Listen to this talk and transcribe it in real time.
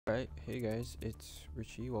Right, hey guys, it's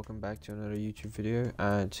Richie. Welcome back to another YouTube video,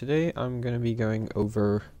 and today I'm gonna be going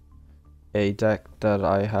over a deck that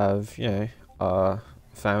I have,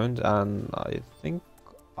 found, and I think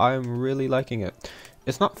I'm really liking it.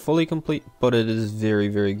 It's not fully complete, but it is very,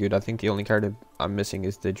 very good. I think the only card I'm missing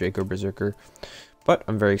is the Draco Berserker, but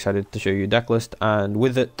I'm very excited to show you Decklist, and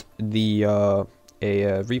with it, the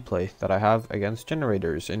a replay that I have against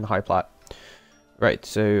generators in high plat. Right,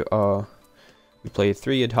 so we played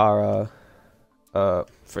 3 Adara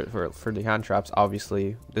for the hand traps.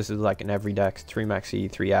 Obviously, this is like in every deck: 3 Maxi,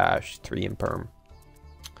 3 Ash, 3 Imperm.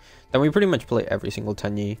 Then we pretty much play every single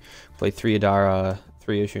Tenyi. Play 3 Adara,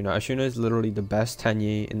 3 Ashuna. Ashuna is literally the best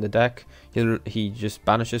Tenyi in the deck. He just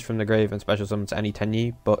banishes from the grave and special summons any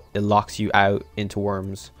Tenyi, but it locks you out into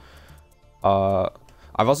worms. I've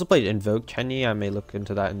also played Invoke Tenyi. I may look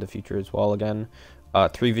into that in the future as well again. 3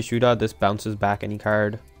 Vishuddha, this bounces back any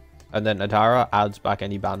card. And then Adara adds back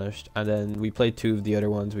any banished. And then we played 2 of the other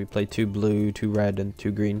ones. We played 2 blue, 2 red, and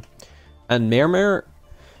 2 green. And Mare,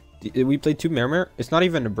 we played 2 Mare. It's not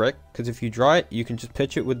even a brick, because if you draw it, you can just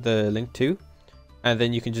pitch it with the link 2. And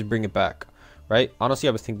then you can just bring it back, right? Honestly,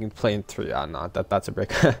 I was thinking playing 3. No, that's a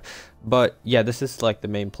brick. But yeah, this is like the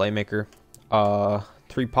main playmaker.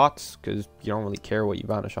 3 pots, because you don't really care what you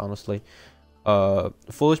banish, honestly.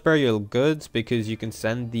 Foolish Burial Goods, because you can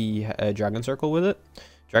send the Dragon Circle with it.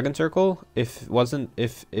 Dragon Circle, if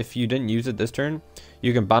you didn't use it this turn,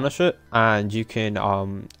 you can banish it and you can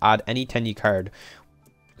add any Tenyi card.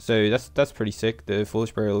 So that's pretty sick. The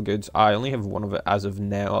Foolish Burial Goods, I only have 1 of it as of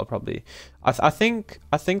now. I'll probably I think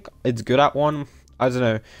it's good at 1. I don't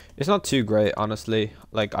know, it's not too great, honestly.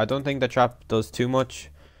 Like, I don't think the trap does too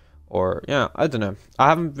much, or yeah, I don't know. I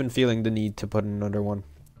haven't been feeling the need to put in another one.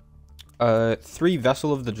 3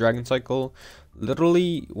 Vessel of the Dragon Cycle,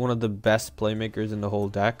 literally one of the best playmakers in the whole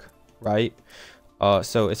deck, right?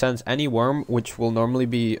 So it sends any worm, which will normally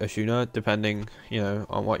be Ashuna, depending,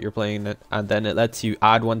 on what you're playing it, and then it lets you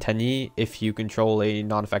add 1 Tenyi if you control a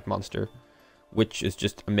non-effect monster, which is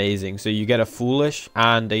just amazing. So you get a Foolish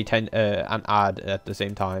and an add at the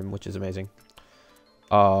same time, which is amazing.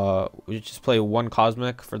 We just play 1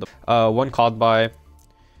 Cosmic for the 1 Called by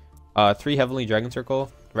 3 Heavenly Dragon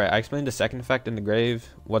Circle. Right, I explained the second effect in the grave.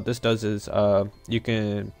 What this does is you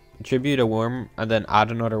can tribute a worm and then add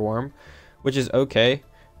another worm, which is okay.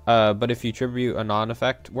 But if you tribute a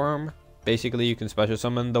non-effect worm, basically you can special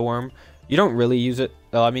summon the worm. You don't really use it.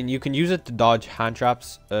 I mean, you can use it to dodge hand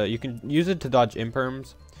traps. You can use it to dodge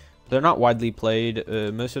imperms. They're not widely played.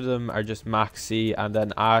 Most of them are just Maxi, and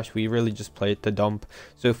then Ash, we really just play it to dump.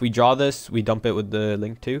 So if we draw this, we dump it with the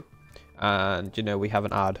link 2, and we have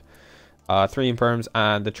an add. 3 Imperms,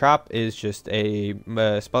 and the trap is just a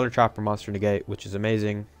Speller Trap or Monster Negate, which is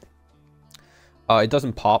amazing. It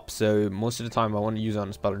doesn't pop, so most of the time I want to use it on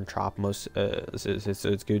a Speller Trap. So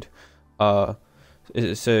it's good. So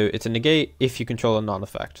it's a negate if you control a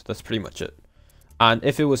non-effect. That's pretty much it. And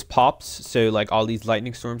if it was pops, so like all these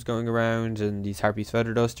Lightning Storms going around and these Harpy's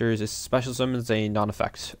Feather Dusters, it special summons a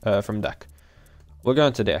non-effect from deck. We'll go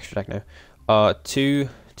into the extra deck now. 2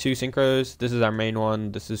 synchros. This is our main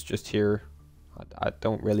one. This is just here. I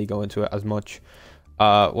don't really go into it as much.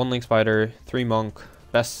 1 Link Spider, 3 Monk,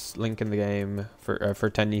 best Link in the game for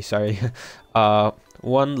Tenyi, sorry.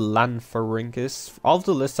 1 Lanfarincus. All of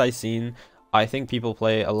the lists I've seen, I think people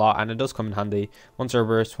play a lot, and it does come in handy. 1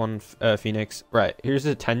 Cerberus, 1 Phoenix. Right, here's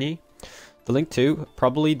the Tenyi. The Link 2,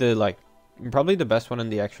 probably the best one in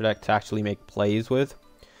the extra deck to actually make plays with.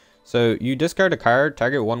 So you discard a card,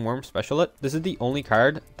 target 1 worm, special it. This is the only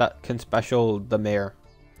card that can special the Mare,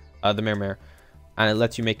 and it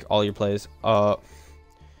lets you make all your plays.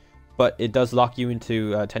 But it does lock you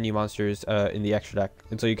into Tenyi monsters in the extra deck,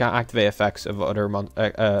 and so you can't activate effects of other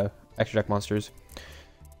extra deck monsters.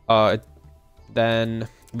 Then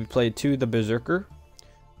we played 2 the Berserker.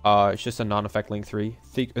 It's just a non-effect link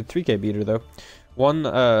 3K beater though. 1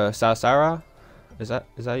 Sasara, is that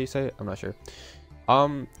how you say it? I'm not sure.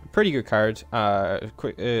 Pretty good card.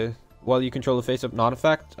 While you control the face-up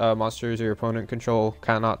non-effect, monsters your opponent control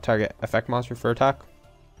cannot target effect monster for attack.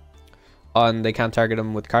 And they can't target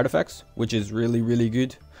them with card effects, which is really, really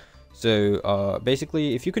good. So,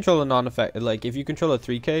 basically, if you control a non-effect, like if you control a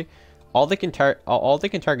 3K, all they can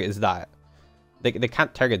target is that. They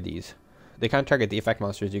can't target these. They can't target the effect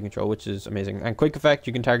monsters you control, which is amazing. And quick effect,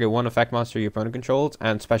 you can target 1 effect monster your opponent controls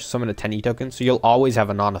and special summon a Tenyi token, so you'll always have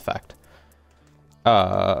a non-effect.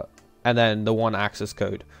 And then the 1 access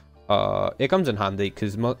code. It comes in handy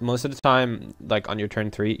because most of the time, like on your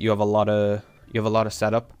turn 3, you have a lot of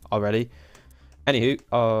setup already.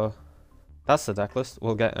 Anywho, that's the deck list.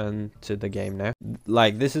 We'll get into the game now.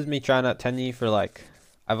 Like, this is me trying out Tenyi for like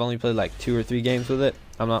I've only played like 2 or 3 games with it.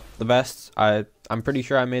 I'm not the best. I'm pretty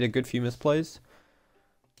sure I made a good few misplays.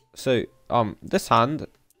 So this hand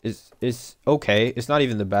is okay. It's not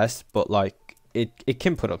even the best, but like it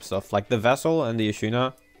can put up stuff. Like the Vessel and the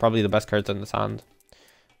Ashuna, probably the best cards in this hand.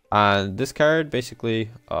 And this card basically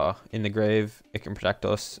in the grave, it can protect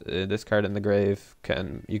us. This card in the grave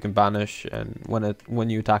you can banish, and when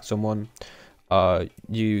you attack someone, they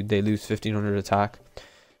lose 1500 attack.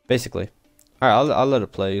 Basically. Alright, I'll let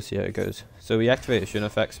it play, see how it goes. So we activate Ashuna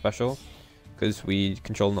effect special because we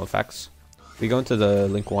control no effects. We go into the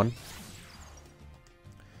link 1.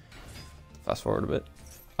 Fast forward a bit.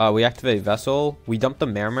 We activate Vessel. We dump the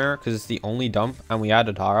Mermer because it's the only dump, and we add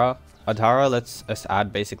Adara. Adara lets us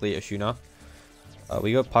add basically Ashuna.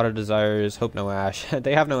 We go Pot of Desires, hope no Ash.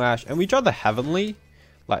 They have no Ash, and we draw the Heavenly.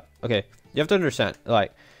 Like, okay, you have to understand,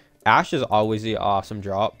 like, Ash is always the awesome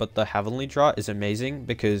draw, but the Heavenly draw is amazing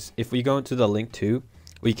because if we go into the link 2,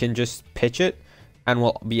 we can just pitch it, and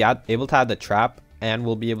we'll be able to add the trap, and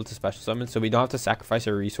we'll be able to special summon, so we don't have to sacrifice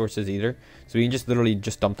our resources either. So we can just literally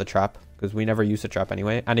just dump the trap because we never use the trap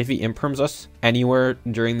anyway. And if he imperms us anywhere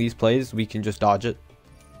during these plays, we can just dodge it.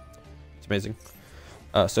 It's amazing.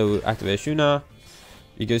 So activate Ashuna.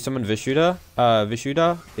 You go summon Vishuddha.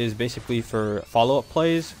 Vishuddha is basically for follow-up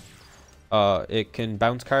plays. It can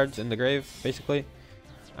bounce cards in the grave, basically.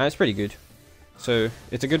 And it's pretty good. So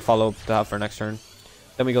it's a good follow-up to have for next turn.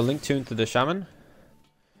 Then we go link 2 into the Shaman.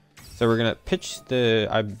 So we're going to pitch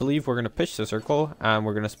I believe we're going to pitch the circle, and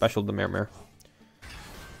we're going to special the Mermer.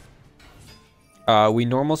 We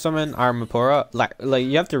normal summon our Mapura. Like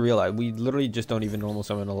you have to realize, we literally just don't even normal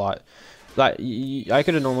summon a lot. Like, I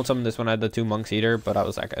could have normal summoned this when I had the 2 Monks Eater, but I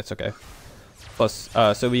was like, it's okay. Plus,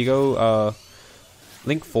 so we go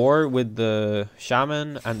link 4 with the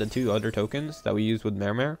Shaman and the 2 other tokens that we use with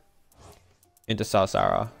Mermer into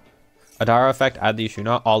Sasara. Adara effect, add the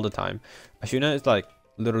Ashuna all the time. Ashuna is like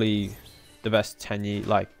literally the best Tenyi,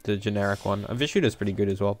 like the generic one. And Vishuddha is pretty good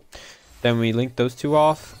as well. Then we link those 2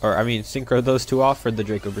 off, or I mean synchro those 2 off for the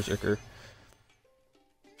Draco Berserker.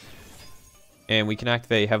 And we can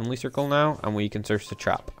activate Heavenly Circle now, and we can search the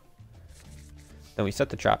trap. Then we set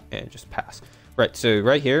the trap and just pass. Right, so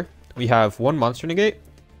right here we have 1 monster negate.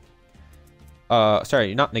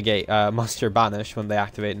 Sorry, not negate, monster banish when they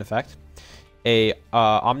activate an effect. A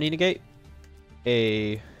Omni negate,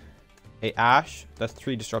 a Ash, that's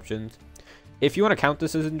 3 disruptions. If you want to count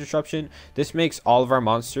this as a disruption, this makes all of our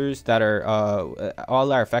monsters that are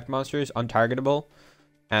all our effect monsters untargetable,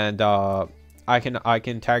 and I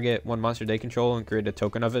can target 1 monster they control and create a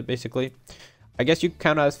token of it. Basically, I guess you can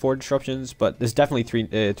count it as 4 disruptions, but there's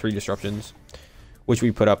definitely 3 disruptions, which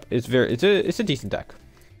we put up. It's a decent deck.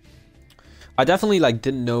 I definitely like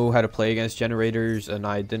didn't know how to play against generators, and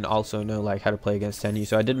I didn't also know like how to play against Tenyi,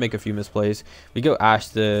 so I did make a few misplays. We go Ash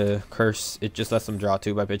the Curse. It just lets them draw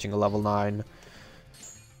 2 by pitching a level 9.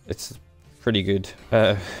 It's pretty good.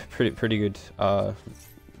 Pretty good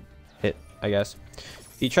hit, I guess.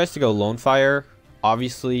 He tries to go Lone Fire.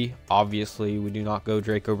 Obviously we do not go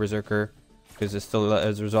Draco Berserker because it still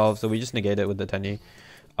is resolved, so we just negate it with the Tenyi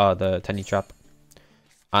trap.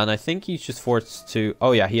 And I think he's just forced to...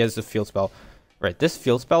 Oh yeah, he has the field spell. Right, this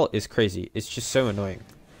field spell is crazy. It's just so annoying.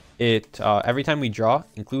 It every time we draw,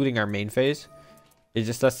 including our main phase, it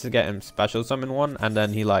just lets us get him special summon 1, and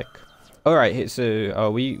then he like... Alright, so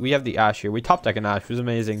we have the Ash here. We top deck an Ash, which was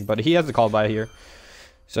amazing, but he has the call by here.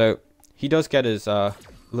 So he does get his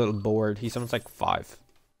little board. He summons like 5.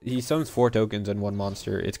 He summons 4 tokens and 1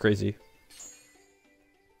 monster. It's crazy.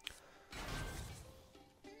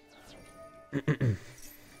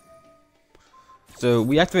 So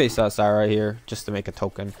we activate Sasara here just to make a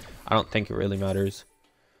token. I don't think it really matters.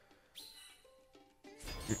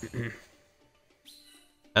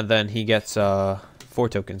 And then he gets 4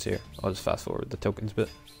 tokens here. I'll just fast forward the tokens bit.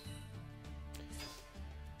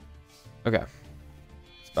 Okay.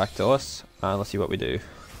 It's back to us. Let's see what we do.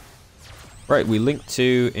 Right, we link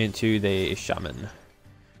 2 into the Shaman.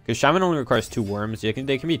 Because Shaman only requires 2 worms. They can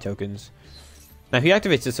be tokens. Now he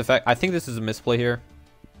activates this effect. I think this is a misplay here.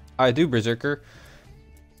 I do Berserker,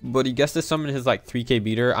 but he gets to summon his like 3k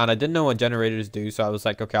beater, and I didn't know what generators do, so I was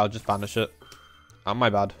like, okay, I'll just banish it. My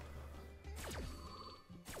bad.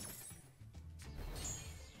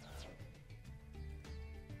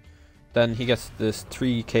 Then he gets this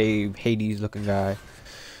 3k Hades looking guy.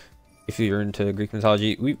 If you're into Greek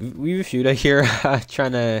mythology, we Vishuddha here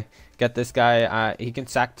trying to get this guy. He can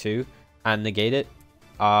sack 2 and negate it,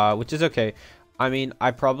 which is okay. I mean,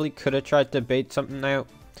 I probably could have tried to bait something out.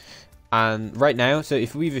 And right now, so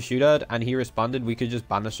if we Vishuddha'd and he responded, we could just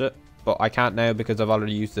banish it. But I can't now because I've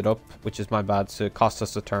already used it up, which is my bad. So it costs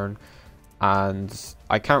us a turn. and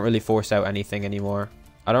I can't really force out anything anymore.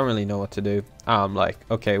 I don't really know what to do. I'm like,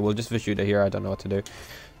 okay, we'll just Vishuda here. I don't know what to do.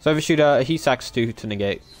 So Vishuda, he sacks 2 to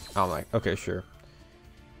negate. I'm like, okay, sure.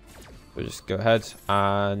 We'll just go ahead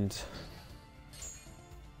and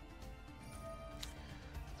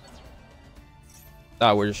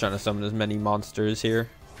we're just trying to summon as many monsters here.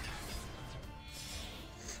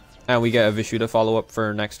 And we get a Vishuda follow-up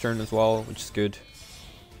for next turn as well, which is good.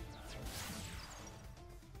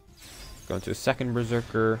 Go into a second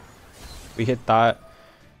Berserker. We hit that.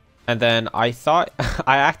 And then I thought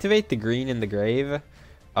I activate the green in the grave,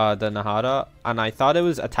 the Nahada, and I thought it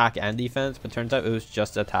was attack and defense, but turns out it was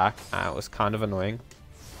just attack, and it was kind of annoying.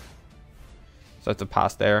 So I have to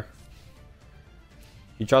pass there.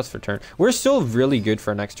 He draws for turn. We're still really good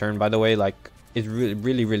for next turn, by the way. Like, it's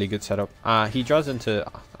really, really good setup. He draws into,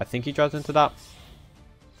 I think he draws into that.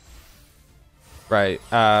 Right.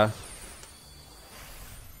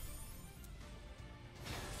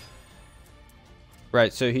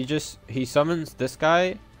 Right, so he summons this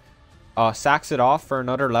guy, sacks it off for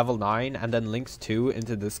another level 9, and then links 2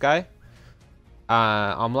 into this guy.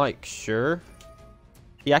 I'm like, sure.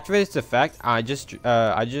 He activates its effect. I just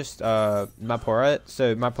Mapora it.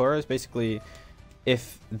 So Mapora is basically,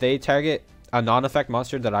 if they target a non-effect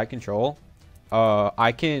monster that I control,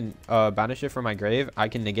 I can banish it from my grave. I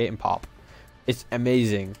can negate and pop. It's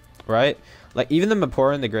amazing, right? Like, even the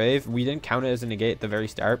Mapora in the grave, we didn't count it as a negate at the very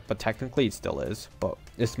start, but technically it still is. But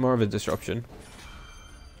it's more of a disruption.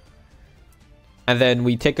 And then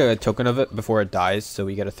we take a token of it before it dies, so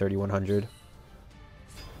we get a 3100.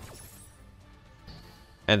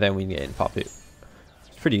 And then we get and pop it.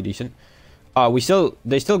 It's pretty decent. They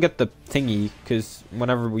still get the thingy, because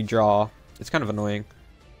whenever we draw, it's kind of annoying.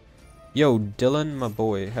 Yo, Dylan, my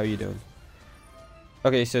boy, how you doing?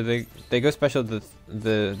 Okay, so they go special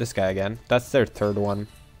this guy again. That's their third one,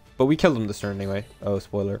 but we killed him this turn anyway. Oh,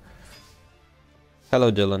 spoiler.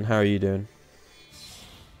 Hello, Dylan. How are you doing?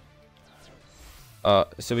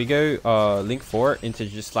 So we go link 4 into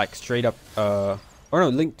just like straight up or no,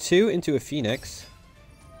 link 2 into a Phoenix.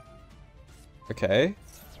 Okay,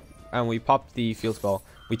 and we pop the field spell.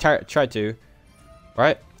 We tried to,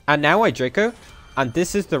 right? And now I Draco, and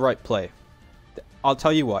this is the right play. I'll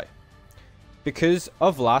tell you why. Because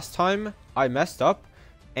of last time, I messed up,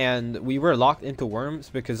 and we were locked into worms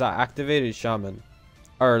because I activated Shaman,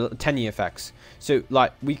 or Tenyi effects. So,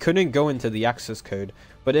 like, we couldn't go into the access code.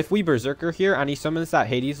 But if we Berserker here, and he summons that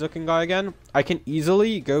Hades-looking guy again, I can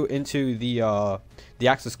easily go into the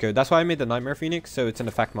access code. That's why I made the Nightmare Phoenix, so it's an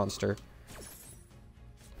effect monster.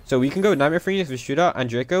 So we can go Nightmare Phoenix, Vishuda, and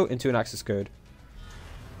Draco into an access code.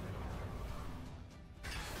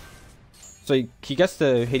 So he gets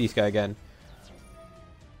the Hades guy again.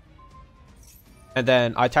 And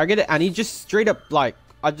then I target it, and he just straight up, like,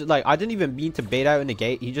 I didn't even mean to bait out a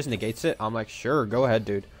negate. He just negates it. I'm like, sure, go ahead,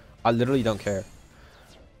 dude. I literally don't care.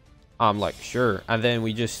 I'm like, sure. And then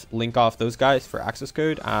we just link off those guys for access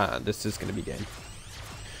code, and this is going to be game.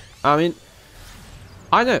 I mean,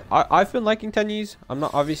 I know, I've been liking Tenyis. I'm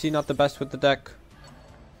obviously not the best with the deck,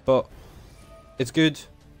 but it's good.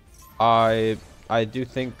 I do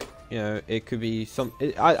think, you know, it could be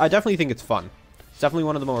I definitely think it's fun. It's definitely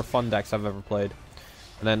one of the more fun decks I've ever played.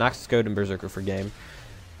 And then access code and Berserker for game.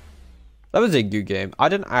 That was a good game. I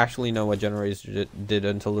didn't actually know what Generator did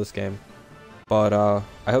until this game. But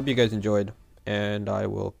I hope you guys enjoyed, and I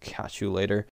will catch you later.